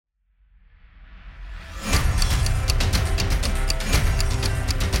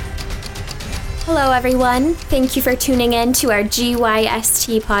Hello, everyone. Thank you for tuning in to our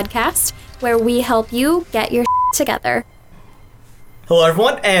GYST podcast, where we help you get your together. Hello,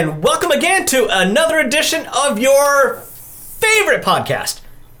 everyone, and welcome again to another edition of your favorite podcast,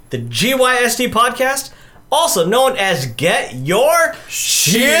 the GYST podcast, also known as Get Your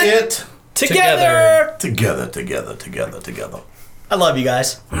Shit Together. Together. I love you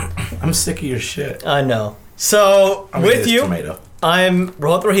guys. I'm sick of your shit. I know. So, with you, I'm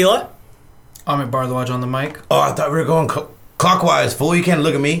Rohit Rohila. Amit Bardwaj on the mic. Oh, I thought we were going clockwise, fool. You can't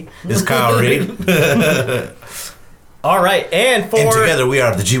look at me. It's Kyle Reed. All right, and together we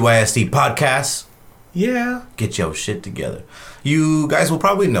are the GYST podcast. Yeah. Get your shit together. You guys will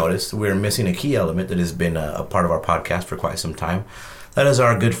probably notice we're missing a key element that has been a part of our podcast for quite some time. That is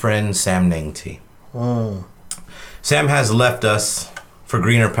our good friend Sam Nangti. Sam has left us for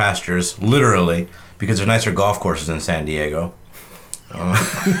greener pastures, literally, because there's nicer golf courses in San Diego.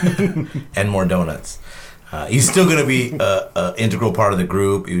 And more donuts. He's still going to be an integral part of the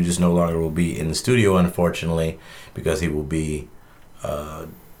group. He just no longer will be in the studio, unfortunately, because he will be a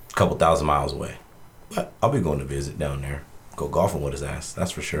couple thousand miles away. But I'll be going to visit down there. Go golfing with his ass,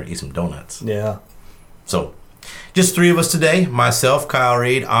 that's for sure. Eat some donuts. Yeah. So, just three of us today. Myself, Kyle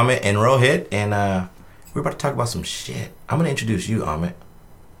Reed, Amit, and Rohit. And we're about to talk about some shit. I'm going to introduce you, Amit.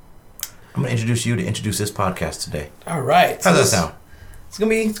 I'm going to introduce you to introduce this podcast today. All right. How's that sound? It's gonna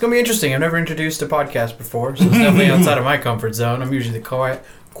be interesting. I've never introduced a podcast before, so it's definitely outside of my comfort zone. I'm usually the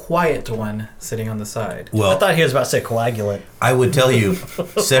quiet one sitting on the side. Well, I thought he was about to say coagulant. I would tell you,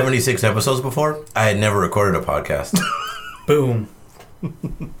 76 episodes before, I had never recorded a podcast. Boom.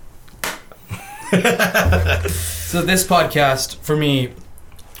 So this podcast, for me,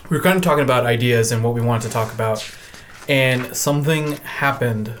 we were kind of talking about ideas and what we wanted to talk about, and something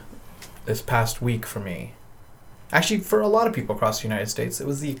happened this past week for me. Actually, for a lot of people across the United States, it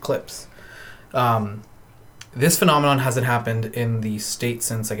was the eclipse. This phenomenon hasn't happened in the state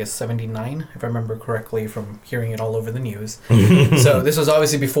since, I guess, 79, if I remember correctly from hearing it all over the news. So this was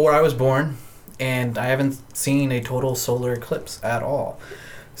obviously before I was born, and I haven't seen a total solar eclipse at all.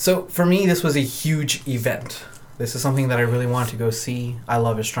 So for me, this was a huge event. This is something that I really wanted to go see. I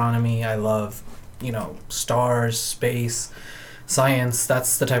love astronomy. I love, stars, space, science.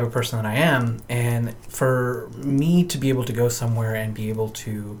 That's the type of person that I am. And for me to be able to go somewhere and be able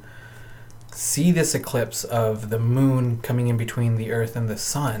to see this eclipse of the moon coming in between the earth and the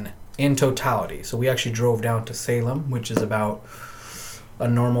sun in totality. So we actually drove down to Salem, which is about a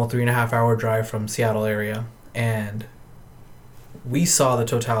normal 3.5 hour drive from Seattle area. And we saw the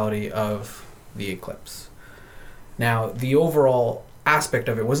totality of the eclipse. Now, the overall aspect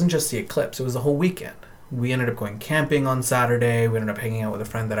of it wasn't just the eclipse, it was the whole weekend. We ended up going camping on Saturday. We ended up hanging out with a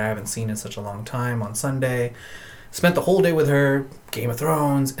friend that I haven't seen in such a long time on Sunday. Spent the whole day with her, Game of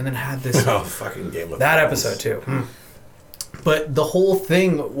Thrones, and then had this... fucking Game of Thrones. That episode, too. But the whole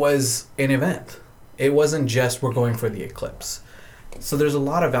thing was an event. It wasn't just we're going for the eclipse. So there's a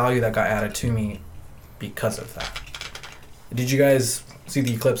lot of value that got added to me because of that. Did you guys see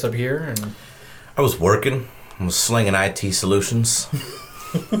the eclipse up here? And I was working. I was slinging IT solutions.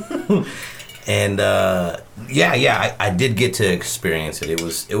 And I did get to experience it. It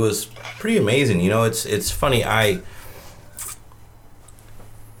was pretty amazing. It's funny. I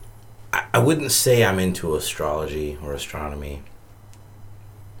wouldn't say I'm into astrology or astronomy.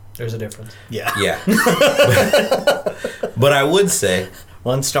 There's a difference. Yeah. Yeah. But I would say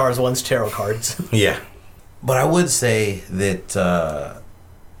One's stars, one's tarot cards. Yeah. But I would say that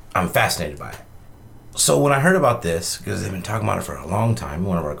I'm fascinated by it. So when I heard about this, because they've been talking about it for a long time,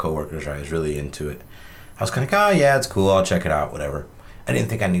 one of our coworkers, right, is really into it. I was kind of like, oh yeah, it's cool, I'll check it out, whatever. I didn't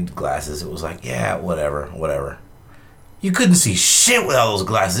think I needed glasses. It was like, yeah, whatever. You couldn't see shit without those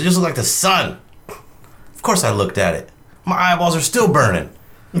glasses. It just looked like the sun. Of course I looked at it. My eyeballs are still burning.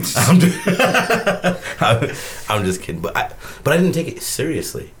 I'm just kidding. But I didn't take it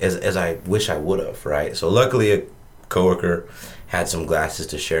seriously as I wish I would have, right? So luckily a coworker had some glasses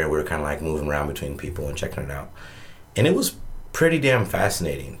to share. We were kind of like moving around between people and checking it out. And it was pretty damn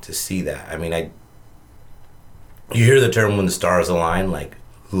fascinating to see that. I mean, you hear the term when the stars align, like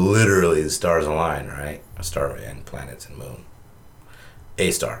literally the stars align, right? A star and planets and moon.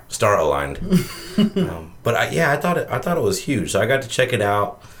 A star aligned. But I thought it was huge. So I got to check it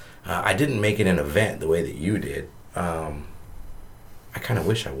out. I didn't make it an event the way that you did. I kind of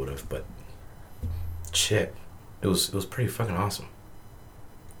wish I would have, but shit. It was pretty fucking awesome.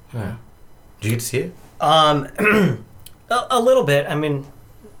 Yeah. Did you get to see it? A little bit. I mean,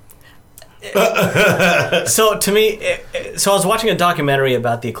 so to me, so I was watching a documentary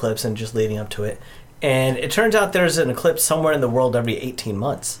about the eclipse and just leading up to it, and it turns out there's an eclipse somewhere in the world every 18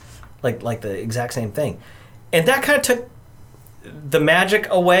 months. like the exact same thing. And that kind of took the magic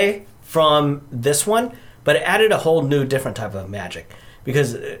away from this one, but it added a whole new different type of magic.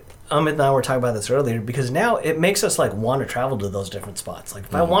 Because Amit and I were talking about this earlier, because now it makes us like want to travel to those different spots. Like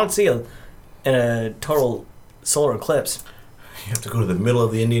if I want to see a total solar eclipse, you have to go to the middle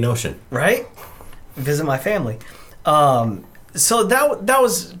of the Indian Ocean, right? Visit my family. So that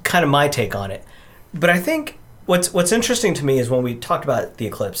was kind of my take on it. But I think what's interesting to me is when we talked about the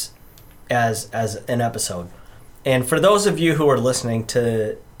eclipse as an episode, and for those of you who are listening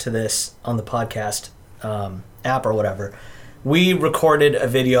to this on the podcast app or whatever, we recorded a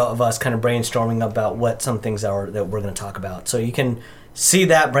video of us kind of brainstorming about what some things are that we're going to talk about. So you can see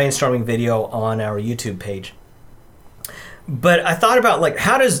that brainstorming video on our YouTube page. But I thought about like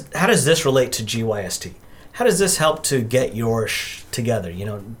how does this relate to GYST? How does this help to get your together?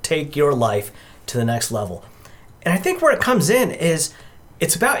 Take your life to the next level. And I think where it comes in is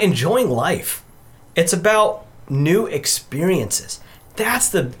it's about enjoying life. It's about new experiences. That's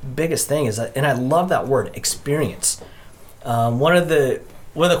the biggest thing and I love that word, experience. One of the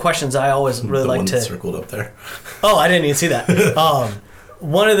questions I always really like to circled up there. Oh, I didn't even see that.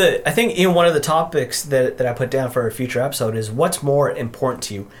 One of the topics that I put down for a future episode is what's more important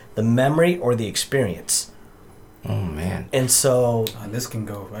to you, the memory or the experience? Oh man! And so this can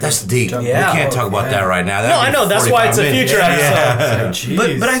go. That's deep. Yeah. We can't talk about that right now. No, I know. That's why it's a future episode.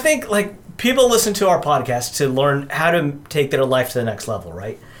 Yeah. But I think like people listen to our podcast to learn how to take their life to the next level,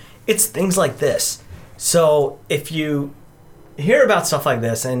 right? It's things like this. So if you hear about stuff like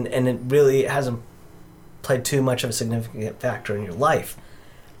this and it really hasn't played too much of a significant factor in your life,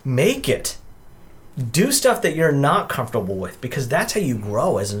 make it. Do stuff that you're not comfortable with, because that's how you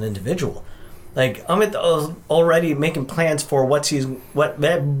grow as an individual. Like Amit already making plans for Amit's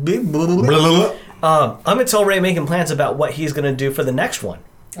already making plans about what he's going to do for the next one.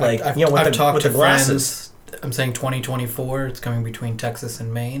 Like I've talked with to the glasses. friends. I'm saying 2024. It's coming between Texas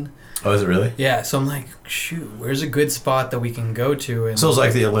and Maine. Oh, is it really? Yeah. So I'm like, shoot, where's a good spot that we can go to? And so it's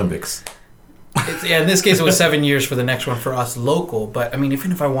like the Olympics. In this case, it was 7 years for the next one for us local. But I mean,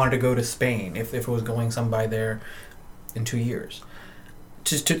 even if I wanted to go to Spain, if it was going somebody there in 2 years.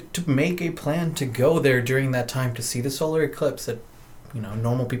 Just to make a plan to go there during that time to see the solar eclipse that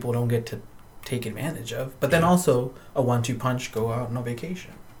normal people don't get to take advantage of, but then also a 1-2 punch, go out on a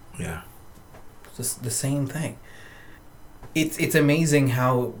vacation. Yeah, it's just the same thing. It's amazing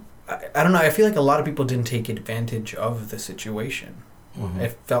how I don't know. I feel like a lot of people didn't take advantage of the situation. Mm-hmm.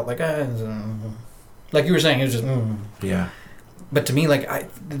 It felt like like you were saying, it was just yeah. But to me, like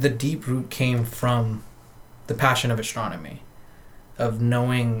the deep root came from the passion of astronomy. Of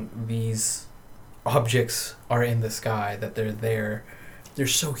knowing these objects are in the sky, that they're there. They're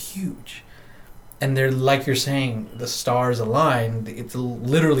so huge. And they're, like you're saying, the stars align. It's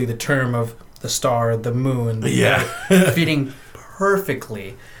literally the term of the star, the moon, fitting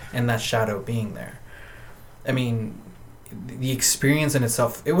perfectly in that shadow being there. I mean, the experience in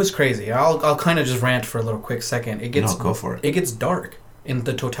itself, it was crazy. I'll kind of just rant for a little quick second. Go for it. It gets dark in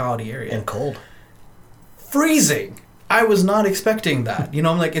the totality area. And cold. Freezing! I was not expecting that.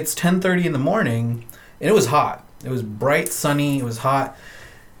 I'm like, it's 10:30 in the morning, and it was hot. It was bright, sunny, it was hot,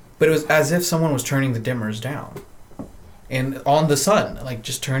 but it was as if someone was turning the dimmers down. And on the sun, like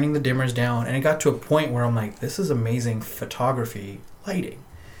just turning the dimmers down, and it got to a point where I'm like, this is amazing photography lighting.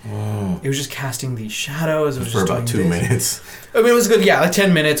 It was just casting these shadows. It was for just about 2 minutes. I mean, it was good, like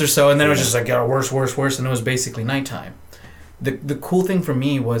 10 minutes or so, and then it was just like got worse, and it was basically nighttime. The cool thing for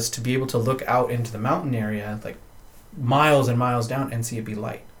me was to be able to look out into the mountain area, like miles and miles down, and see it be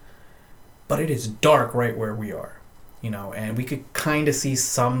light. But it is dark right where we are, and we could kind of see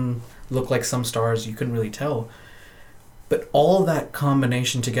look like some stars. You couldn't really tell. But all that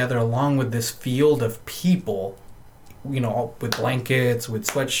combination together, along with this field of people, with blankets, with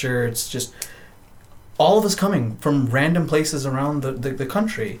sweatshirts, just all of us coming from random places around the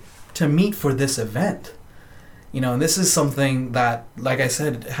country to meet for this event. And this is something that, like I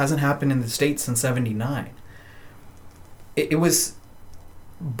said, hasn't happened in the States since 1979. It was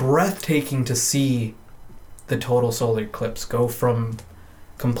breathtaking to see the total solar eclipse go from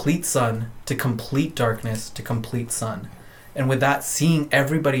complete sun to complete darkness to complete sun. And with that, seeing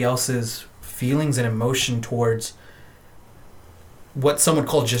everybody else's feelings and emotion towards what some would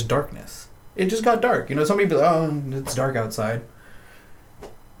call just darkness. It just got dark. Some people be like, oh, it's dark outside.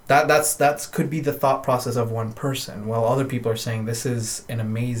 That's could be the thought process of one person, while other people are saying this is an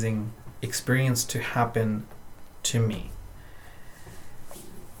amazing experience to happen to me.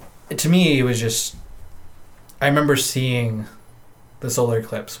 To me, it was just... I remember seeing the solar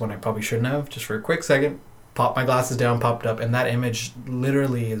eclipse when I probably shouldn't have, just for a quick second. popped my glasses down, popped up, and that image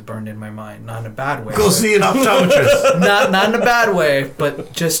literally is burned in my mind. Not in a bad way. Go see an optometrist. not in a bad way,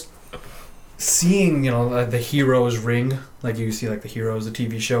 but just seeing, the hero's ring, like you see like the Heroes, the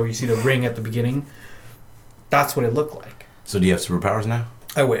TV show, you see the ring at the beginning. That's what it looked like. So do you have superpowers now?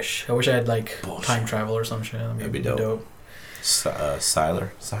 I wish I had like Bullshit. time travel or some shit. That'd be dope. Siler.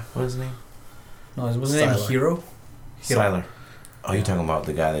 What is his name? No, was his name Siler. Hero? Siler. Oh, you're talking about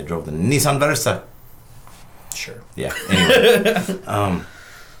the guy that drove the Nissan Versa. Sure. Yeah. Anyway,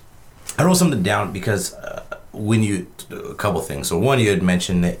 I wrote something down because a couple things. So one, you had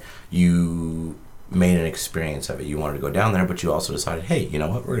mentioned that you made an experience of it. You wanted to go down there, but you also decided, hey, you know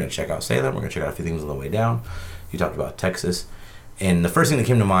what? We're going to check out Salem. We're going to check out a few things on the way down. You talked about Texas, and the first thing that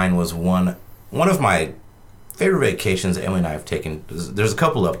came to mind was one of my favorite vacations that Emily and I have taken. There's a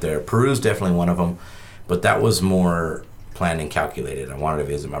couple up there. Peru's definitely one of them, but that was more planned and calculated. I wanted to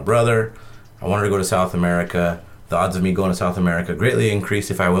visit my brother. I wanted to go to South America. The odds of me going to South America greatly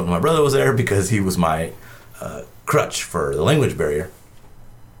increased if I went when my brother was there because he was my crutch for the language barrier.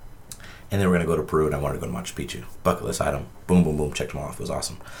 And then we're going to go to Peru, and I wanted to go to Machu Picchu. Bucket list item. Boom, boom, boom. Checked them off. It was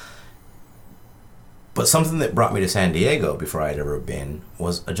awesome. But something that brought me to San Diego before I'd ever been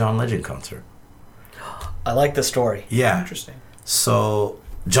was a John Legend concert. I like the story. Yeah. Interesting. So,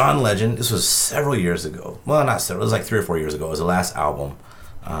 John Legend, this was several years ago. Well, not several. It was like 3 or 4 years ago. It was the last album.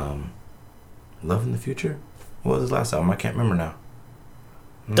 Love in the Future? What was his last album? I can't remember now.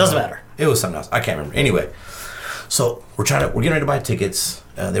 Doesn't matter. It was something else. I can't remember. Anyway, so we're getting ready to buy tickets.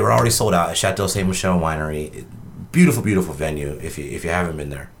 They were already sold out at Chateau Saint Michelle Winery. Beautiful, beautiful venue. If you haven't been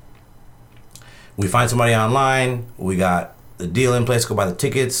there, we find somebody online. We got the deal in place to go buy the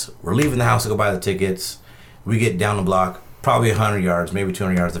tickets. We're leaving the house to go buy the tickets. We get down the block, probably 100 yards, maybe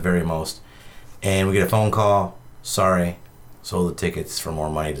 200 yards at the very most, and we get a phone call. Sorry, sold the tickets for more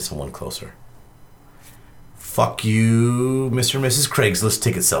money to someone closer. Fuck you, Mr. and Mrs. Craigslist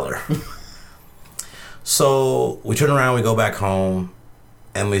ticket seller. So we turn around, we go back home.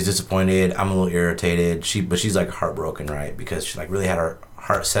 Emily's disappointed. I'm a little irritated. She's like heartbroken, right? Because she like really had her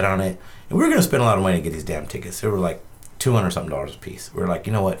heart set on it. And we were gonna spend a lot of money to get these damn tickets. They were like $200 something a piece. We were like,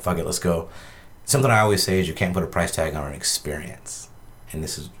 you know what? Fuck it, let's go. Something I always say is you can't put a price tag on an experience. And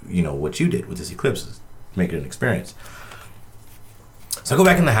this is, what you did with this Eclipse is make it an experience. So I go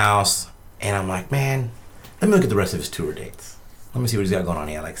back in the house and I'm like, man, let me look at the rest of his tour dates. Let me see what he's got going on.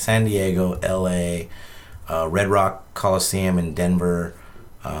 He had like San Diego, LA, Red Rock Coliseum in Denver.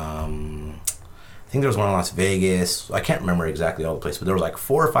 I think there was one in Las Vegas. I can't remember exactly all the places, but there was like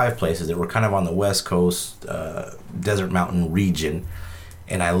 4 or 5 places that were kind of on the West Coast, Desert Mountain region.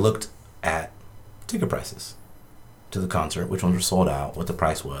 And I looked at ticket prices to the concert, which ones were sold out, what the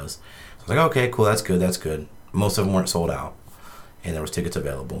price was. So I was like, okay, cool, that's good. Most of them weren't sold out, and there was tickets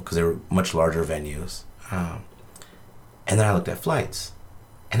available because they were much larger venues. And then I looked at flights,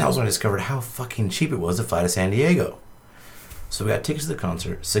 and that was when I discovered how fucking cheap it was to fly to San Diego. So we got tickets to the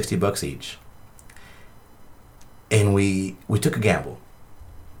concert, $60 each. And we took a gamble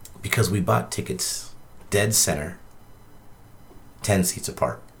because we bought tickets dead center, 10 seats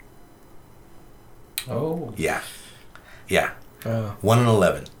apart. Oh. Yeah. 1 in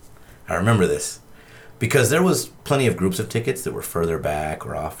 11. I remember this because there was plenty of groups of tickets that were further back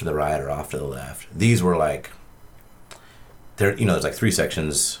or off to the right or off to the left. These were like, there's like 3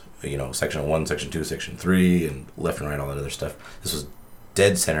 sections, section 1, section 2, section 3, and left and right, all that other stuff. This was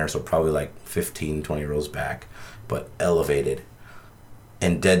dead center, so probably like 15, 20 rows back, but elevated.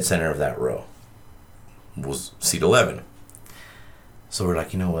 And dead center of that row was seat 11. So we're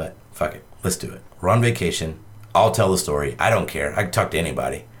like, you know what? Fuck it. Let's do it. We're on vacation. I'll tell the story. I don't care. I can talk to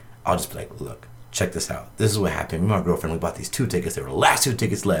anybody. I'll just be like, look, check this out. This is what happened. Me and my girlfriend, we bought these 2 tickets. They were the last 2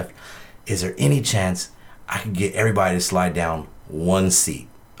 tickets left. Is there any chance I could get everybody to slide down 1 seat?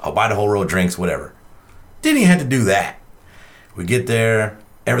 I'll buy the whole row of drinks, whatever. Didn't even have to do that. We get there.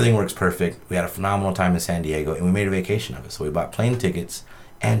 Everything works perfect. We had a phenomenal time in San Diego, and we made a vacation of it. So we bought plane tickets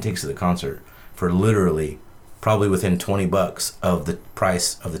and tickets to the concert for literally probably within $20 of the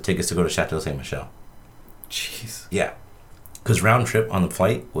price of the tickets to go to Chateau Saint Michelle. Jeez. Yeah. Because round trip on the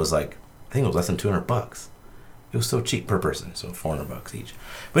flight was like, I think it was less than $200. It was so cheap per person, so $400 each.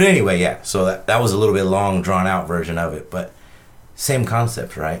 But anyway, yeah, so that was a little bit long, drawn-out version of it, but same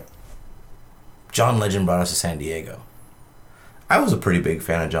concept, right? John Legend brought us to San Diego. I was a pretty big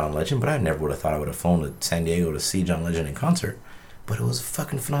fan of John Legend, but I never would have thought I would have flown to San Diego to see John Legend in concert. But it was a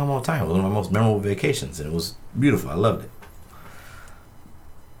fucking phenomenal time. It was one of my most memorable vacations, and it was beautiful. I loved it.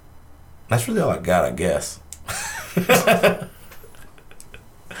 That's really all I got, I guess.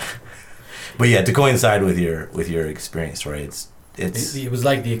 But yeah, to coincide with your experience, right? It was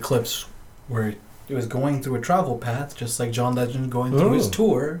like the Eclipse, where It was going through a travel path, just like John Legend going through his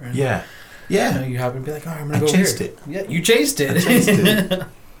tour. And, Yeah. Yeah. You know, you happen to be like, oh, I'm going to I go chased here. it. Yeah, you chased it.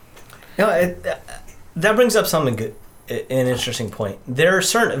 That brings up something good, an interesting point. There are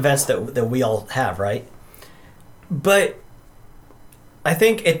certain events that we all have, right? But I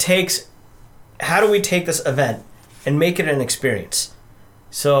think it takes, how do we take this event and make it an experience?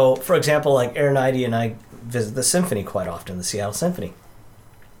 So, for example, like Aaron Idy and I visit the symphony quite often, the Seattle Symphony.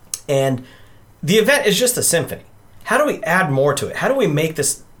 And the event is just a symphony. How do we add more to it? How do we make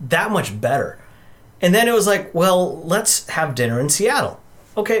this that much better? And then it was like, well, let's have dinner in Seattle.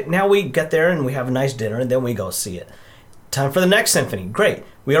 Okay, now we get there and we have a nice dinner and then we go see it. Time for the next symphony. Great.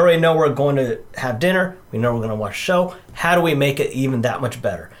 We already know we're going to have dinner. We know we're going to watch a show. How do we make it even that much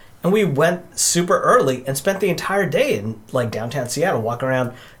better? And we went super early and spent the entire day in like downtown Seattle, walking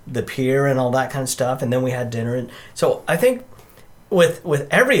around the pier and all that kind of stuff. And then we had dinner. And so I think with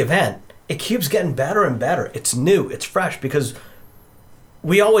every event, it keeps getting better and better. It's new. It's fresh because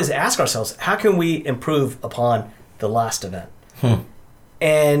we always ask ourselves, how can we improve upon the last event?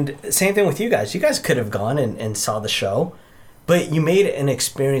 And same thing with you guys. You guys could have gone and saw the show, but you made it an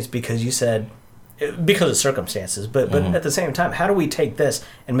experience because you said, because of circumstances, but at the same time, how do we take this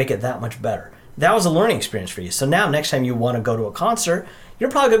and make it that much better? That was a learning experience for you. So now next time you want to go to a concert,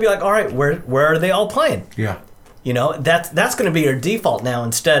 you're probably going to be like, all right, where are they all playing? Yeah. You know, that's going to be your default now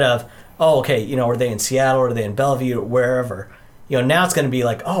instead of, oh, okay, you know, are they in Seattle or are they in Bellevue or wherever? You know, now it's going to be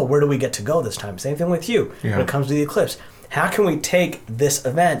like, oh, where do we get to go this time? Same thing with you when it comes to the Eclipse. How can we take this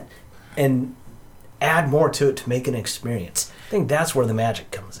event and add more to it to make an experience? I think that's where the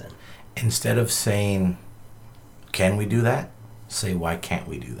magic comes in. Instead of saying, can we do that? Say, why can't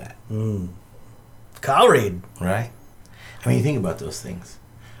we do that? Kyle Reed. Right? I mean, you think about those things.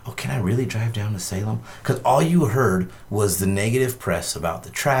 Oh, can I really drive down to Salem? Because all you heard was the negative press about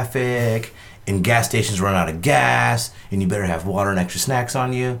the traffic, and gas stations run out of gas, and you better have water and extra snacks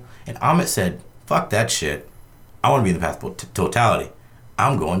on you. And Amit said, fuck that shit. I want to be in the path of totality.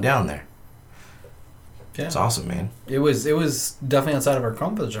 I'm going down there. Yeah. It's awesome, man. It was definitely outside of our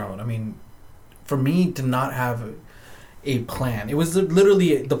comfort zone. I mean, for me to not have a plan, it was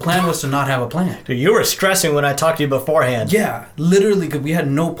literally, the plan was to not have a plan. Dude, you were stressing when I talked to you beforehand. Yeah, literally, because we had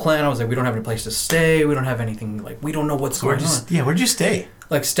no plan. I was like, we don't have any place to stay. We don't have anything, like, we don't know what's going on. Yeah, where'd you stay?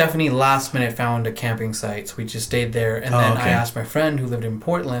 Like, Stephanie last minute found a camping site, so we just stayed there. And then I asked my friend who lived in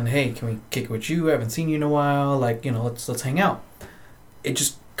Portland, hey, can we kick it with you? I haven't seen you in a while. Like, you know, let's hang out. It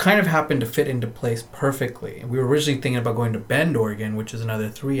just kind of happened to fit into place perfectly. We were originally thinking about going to Bend, Oregon, which is another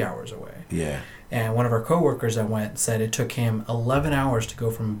 3 hours away. Yeah. And one of our coworkers that went said it took him 11 hours to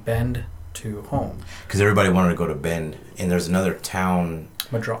go from Bend to home. Because everybody wanted to go to Bend, and there's another town.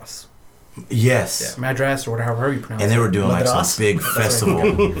 Madras. Yes. Yeah, Madras or however you pronounce it. And they were doing like Madras? some big festival.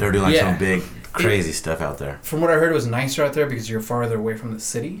 They were doing like Yeah. some big crazy stuff out there. From what I heard, it was nicer out there because you're farther away from the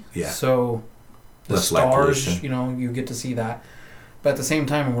city. Yeah. So the Less light stars, pollution. you know, you get to see that. But at the same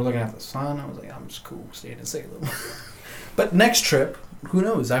time, when we're looking at the sun, I was like, I'm just cool staying in Salem. But next trip, who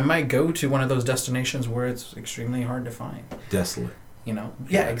knows? I might go to one of those destinations where it's extremely hard to find. Desolate. You know?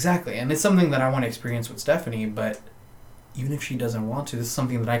 Yeah, exactly. And it's something that I want to experience with Stephanie, but even if she doesn't want to, this is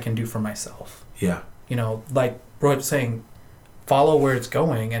something that I can do for myself. Yeah. You know, like Bro was saying, follow where it's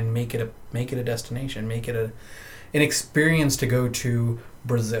going and make it a destination, make it an experience to go to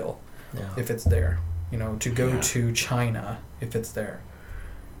Brazil if it's there. You know, to go to China if it's there.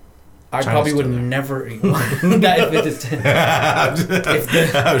 I probably would never if the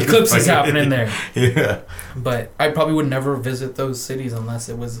eclipse is happening there. Yeah. But I probably would never visit those cities unless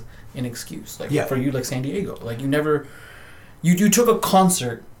it was an excuse. Like for you, like San Diego. Like you never you took a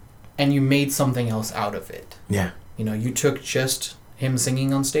concert and you made something else out of it. Yeah. You know, you took just him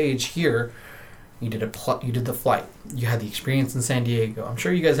singing on stage here. You did the flight. You had the experience in San Diego. I'm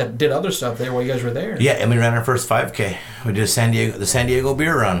sure you guys did other stuff there while you guys were there. Yeah, and we ran our first 5K. We did the San Diego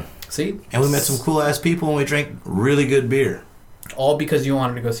beer run. See? And we met some cool ass people and we drank really good beer. All because you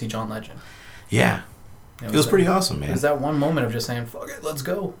wanted to go see John Legend. Yeah. It was pretty awesome, man. It was that one moment of just saying, fuck it, let's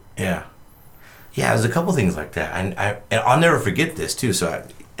go. Yeah. Yeah, there's a couple things like that. And I'll never forget this, too. So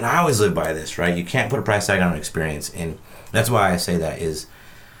I always live by this, right? You can't put a price tag on an experience. And that's why I say that is...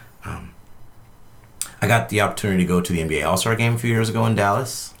 I got the opportunity to go to the NBA All-Star Game a few years ago in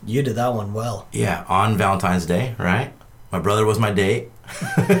Dallas. You did that one well. Yeah, on Valentine's Day, right? My brother was my date.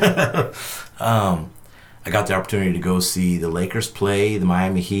 I got the opportunity to go see the Lakers play the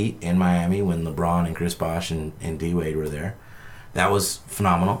Miami Heat in Miami when LeBron and Chris Bosh and D-Wade were there. That was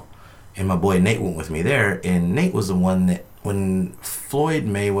phenomenal. And my boy Nate went with me there. And Nate was the one that, when Floyd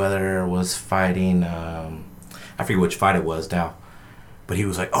Mayweather was fighting, I forget which fight it was now, But he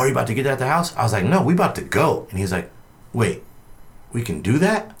was like, "Oh, are you about to get at the house?" I was like, "No, we about to go." And he's like, "Wait, we can do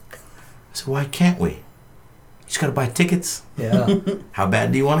that?" I said, "Why can't we? You just gotta buy tickets. Yeah. How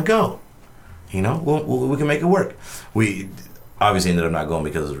bad do you want to go? You know, we can make it work." We obviously ended up not going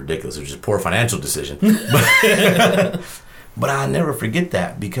because it was ridiculous. It was just a poor financial decision. But I'll never forget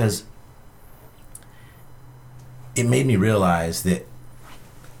that because it made me realize that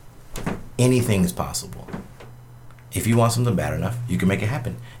anything is possible. If you want something bad enough, you can make it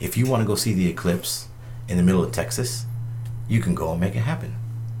happen. If you want to go see the eclipse in the middle of Texas, you can go and make it happen.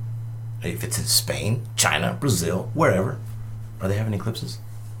 If it's in Spain, China, Brazil, wherever. Are they having eclipses?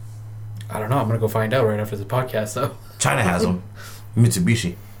 I don't know. I'm gonna go find out right after the podcast, though. China has them.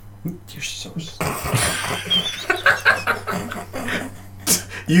 Mitsubishi. You're so.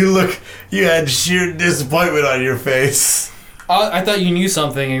 You had sheer disappointment on your face. I thought you knew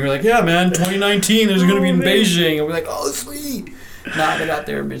something, and you were like, "Yeah, man, 2019, there's gonna be in Beijing," and we're like, "Oh, sweet." Nah, they got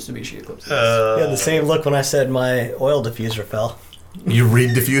their Mitsubishi Eclipse. You had the same look when I said my oil diffuser fell. You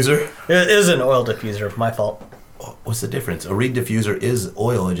reed diffuser? It is an oil diffuser. My fault. What's the difference? A reed diffuser is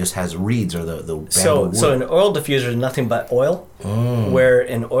oil. It just has reeds or the bamboo wood. So an oil diffuser is nothing but oil, where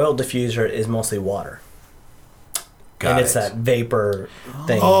an oil diffuser is mostly water. Got and it's it. that vapor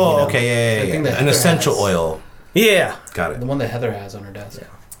thing. Oh, you know? okay, I yeah. think that An Heather essential has. oil. Yeah. Got The it. one that Heather has on her desk.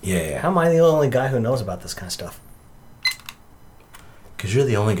 Yeah. How am I the only guy who knows about this kind of stuff? Because you're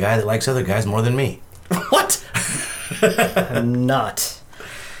the only guy that likes other guys more than me. What? I'm not.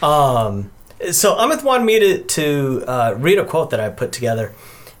 So Amit wanted me to read a quote that I put together.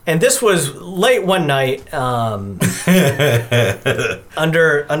 And this was late one night under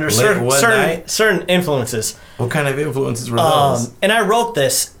certain influences. What kind of influences were those? And I wrote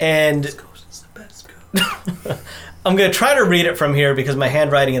this, and I'm going to try to read it from here because my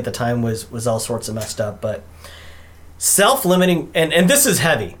handwriting at the time was all sorts of messed up. But self-limiting, and this is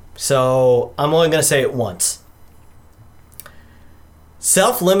heavy, so I'm only going to say it once.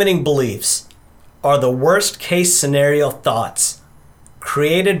 Self-limiting beliefs are the worst case scenario thoughts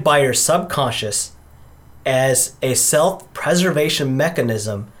created by your subconscious as a self-preservation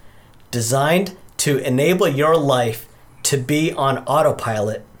mechanism designed to enable your life to be on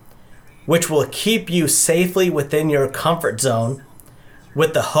autopilot, which will keep you safely within your comfort zone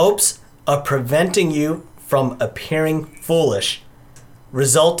with the hopes of preventing you from appearing foolish,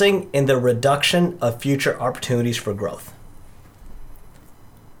 resulting in the reduction of future opportunities for growth.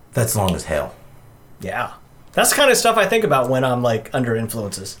 That's long as hell. Yeah. That's the kind of stuff I think about when I'm like under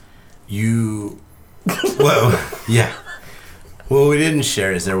influences. Well, yeah. What we didn't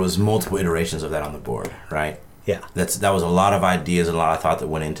share is there was multiple iterations of that on the board, right? Yeah. That was a lot of ideas and a lot of thought that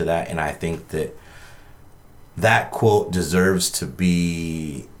went into that, and I think that quote deserves to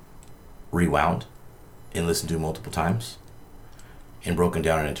be rewound and listened to multiple times and broken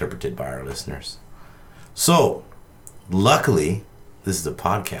down and interpreted by our listeners. So, luckily, this is a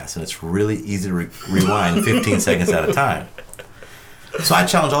podcast, and it's really easy to rewind 15 seconds at a time. So I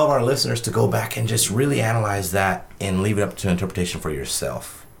challenge all of our listeners to go back and just really analyze that and leave it up to interpretation for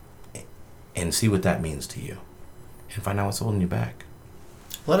yourself and see what that means to you and find out what's holding you back.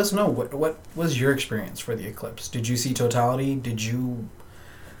 Let us know what was your experience for the eclipse. Did you see totality? Did you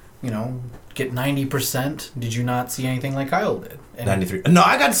get 90%? Did you not see anything like Kyle did? And 93. No,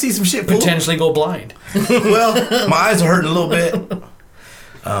 I got to see some shit. Fool. potentially go blind. Well, my eyes are hurting a little bit.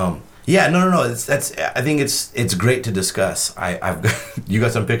 Yeah, no. I think it's great to discuss. I've got, you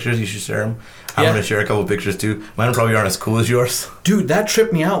got some pictures. You should share them. I'm Yeah. gonna share a couple pictures too. Mine probably aren't as cool as yours. Dude, that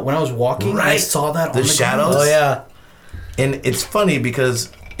tripped me out when I was walking. I Right. saw that on The the shadows. Oh, yeah. And it's funny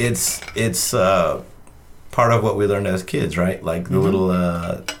because it's part of what we learned as kids, right? Like the little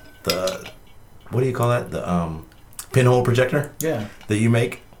the what do you call that? The pinhole projector Yeah. that you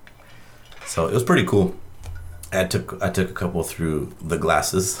make. So it was pretty cool. I took a couple through the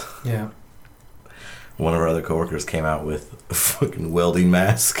glasses. Yeah. One of our other coworkers came out with a fucking welding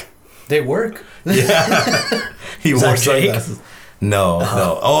mask. They work. Yeah. He Is wore that Jake? sunglasses. No.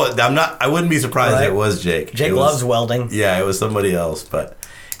 Oh, I wouldn't be surprised Right. if it was Jake. Jake It was- loves welding. Yeah, it was somebody else, but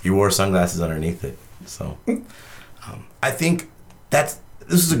he wore sunglasses underneath it. So I think this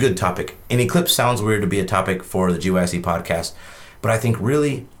is a good topic. An eclipse sounds weird to be a topic for the GYC podcast, but I think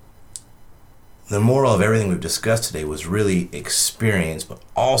really the moral of everything we've discussed today was really experience, but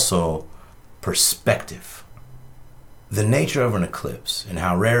also perspective. The nature of an eclipse and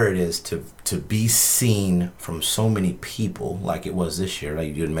how rare it is to be seen from so many people like it was this year.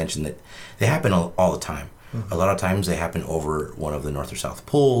 Like you had mentioned that they happen all the time. A lot of times they happen over one of the North or South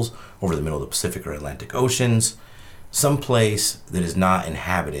Poles, over the middle of the Pacific or Atlantic Oceans, someplace that is not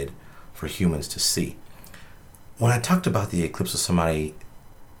inhabited for humans to see. when I talked about the eclipse with somebody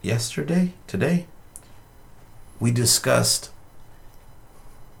today, we discussed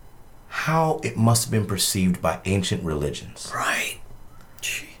how it must have been perceived by ancient religions. Right.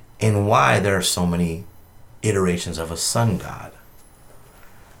 And why there are so many iterations of a sun god.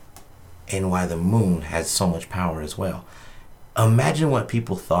 And why the moon has so much power as well. Imagine what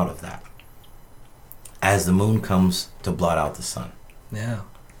people thought of that as the moon comes to blot out the sun. Yeah.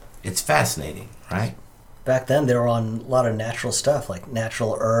 It's fascinating, right? Back then, they were on a lot of natural stuff, like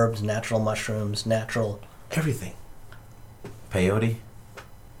natural herbs, natural mushrooms, natural... Everything. Peyote.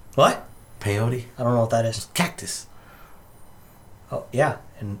 What? Peyote. I don't know what that is. Cactus. Oh, yeah,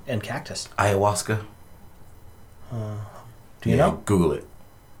 and cactus. Ayahuasca. Do you know? Google it.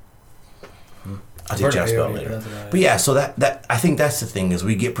 I'll I've teach you how to heard spell of it peyote, later. but that's about it. But yeah, so that I think that's the thing, is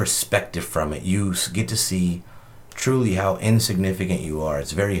we get perspective from it. You get to see truly how insignificant you are.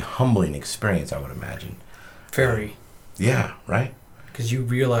 It's a very humbling experience, I would imagine. Very. Yeah, right? Because you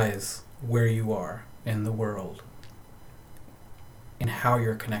realize where you are in the world and how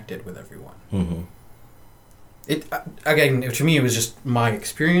you're connected with everyone. Mm-hmm. It again, to me, it was just my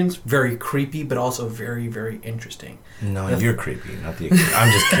experience. Very creepy, but also very, very interesting. No, The- you're creepy, not the eclipse.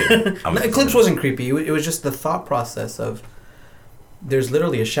 I'm just kidding. The eclipse wasn't creepy. It was just the thought process of there's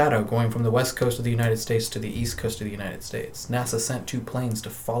literally a shadow going from the west coast of the United States to the east coast of the United States. NASA sent 2 planes to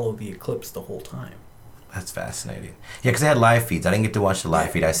follow the eclipse the whole time. That's fascinating. Yeah, because they had live feeds. I didn't get to watch the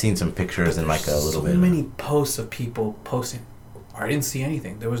live feed. I seen some pictures and like a little bit. So many posts of people posting. I didn't see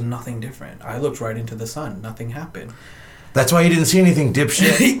anything. There was nothing different. I looked right into the sun. Nothing happened. That's why you didn't see anything,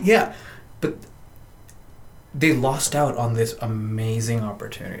 dipshit. Yeah, but they lost out on this amazing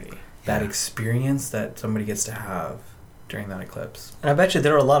opportunity. That Yeah. experience that somebody gets to have during that eclipse. And I bet you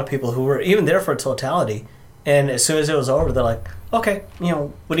there were a lot of people who were even there for totality, and as soon as it was over, they're like, okay,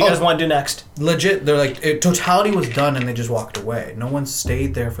 what do you guys want to do next? Legit, they're like, totality was done and they just walked away. No one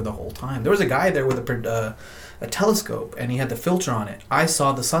stayed there for the whole time. There was a guy there with a telescope and he had the filter on it. I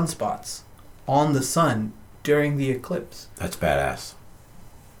saw the sunspots on the sun during the eclipse. That's badass.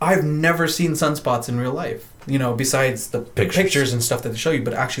 I've never seen sunspots in real life, besides the pictures and stuff that they show you,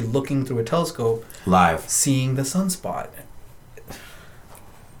 but actually looking through a telescope, Live. seeing the sunspot.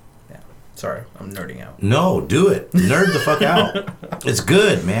 Yeah, sorry, I'm nerding out. No, do it. Nerd the fuck out. It's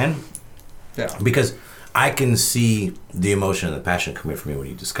good, man. Yeah. Because I can see the emotion and the passion coming from you when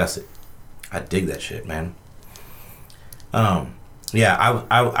you discuss it. I dig that shit, man. Yeah,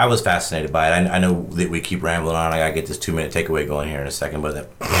 I was fascinated by it. I know that we keep rambling on. I gotta get this 2-minute takeaway going here in a second, but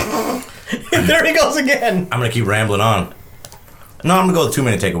There he goes again. I'm gonna keep rambling on. No, I'm gonna go with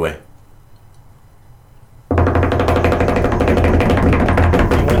 2-minute takeaway.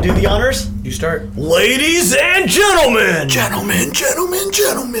 You want to do the honors? You start. Ladies and gentlemen. Gentlemen.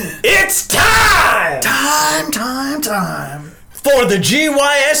 It's time. Time. For the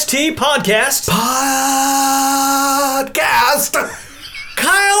GYST podcast. Podcast.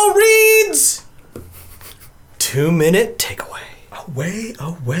 Kyle reads 2-minute takeaway.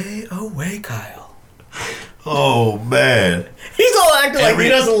 Away, Kyle. Oh man, He's all acting like he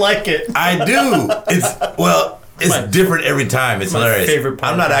doesn't like it. I do. It's different every time. It's my hilarious. favorite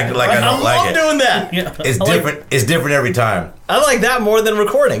part I'm not of acting like I don't I'm like it. doing that. Yeah. It's I like- different. It's different every time. I like that more than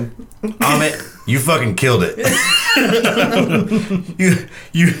recording. Amit, you fucking killed it.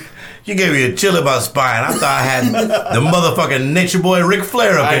 You gave me a chill about spine. I thought I had the motherfucking Nature Boy Ric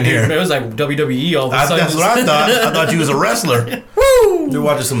Flair up in here. It was like WWE all of a sudden. That's what I thought. I thought you was a wrestler. Woo! You're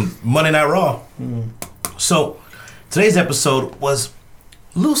watching some Monday Night Raw. So today's episode was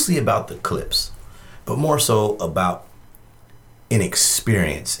loosely about the clips, but more so about an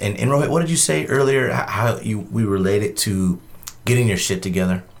experience. And Rohit, what did you say earlier? How we relate it to getting your shit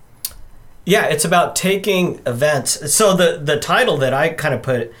together? Yeah, it's about taking events. So the title that I kind of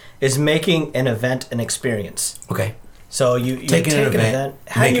put is making an event an experience. Okay. So you Take take an an event,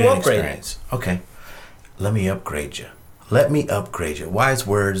 how make do it you an upgrade it? experience. Okay. Let me upgrade you. Wise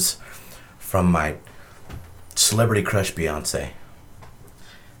words from my celebrity crush Beyonce.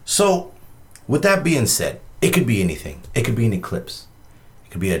 So, with that being said, it could be anything. It could be an eclipse.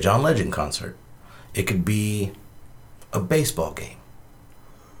 It could be a John Legend concert. It could be a baseball game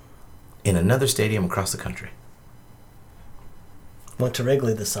in another stadium across the country. Went to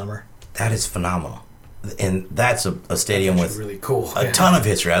Wrigley this summer. That is phenomenal. And that's a stadium with really cool. a ton of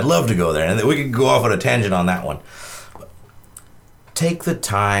history. I'd love to go there, and we could go off on a tangent on that one. Take the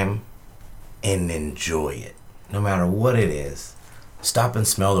time and enjoy it, no matter what it is. Stop and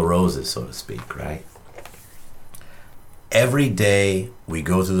smell the roses, so to speak, right? Every day we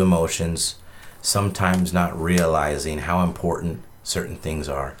go through the motions, sometimes not realizing how important certain things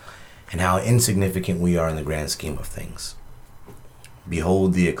are. and how insignificant we are in the grand scheme of things.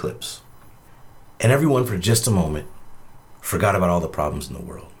 Behold the eclipse. And everyone, for just a moment, forgot about all the problems in the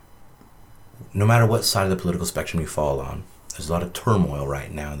world. No matter what side of the political spectrum you fall on, there's a lot of turmoil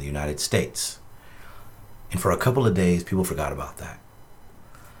right now in the United States. And for a couple of days, people forgot about that.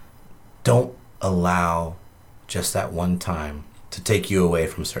 Don't allow just that one time to take you away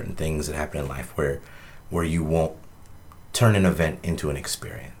from certain things that happen in life where you won't turn an event into an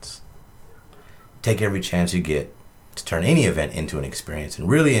experience. Take every chance you get to turn any event into an experience and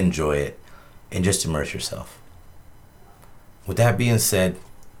really enjoy it and just immerse yourself. With that being said,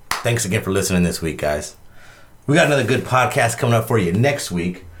 thanks again for listening this week, guys. We got another good podcast coming up for you next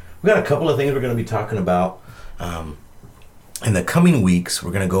week. We got a couple of things we're going to be talking about. In the coming weeks,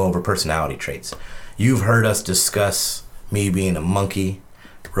 we're going to go over personality traits. You've heard us discuss me being a monkey,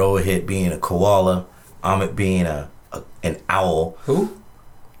 Rohit being a koala, Amit being an owl. Who?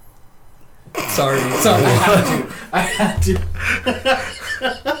 Sorry, I had to.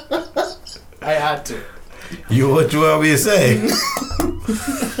 What you want me to say?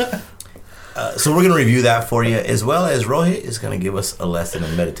 So we're going to review that for you, as well as Rohit is going to give us a lesson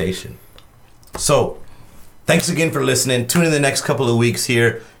in meditation. So, thanks again for listening. Tune in the next couple of weeks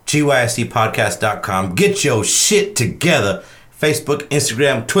here. GYSTpodcast.com. Get your shit together. Facebook,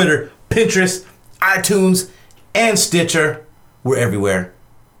 Instagram, Twitter, Pinterest, iTunes, and Stitcher. We're everywhere.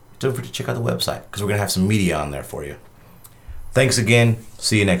 Don't forget to check out the website because we're going to have some media on there for you. Thanks again.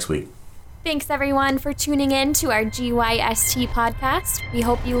 See you next week. Thanks, everyone, for tuning in to our GYST podcast. We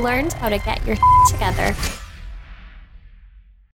hope you learned how to get your together.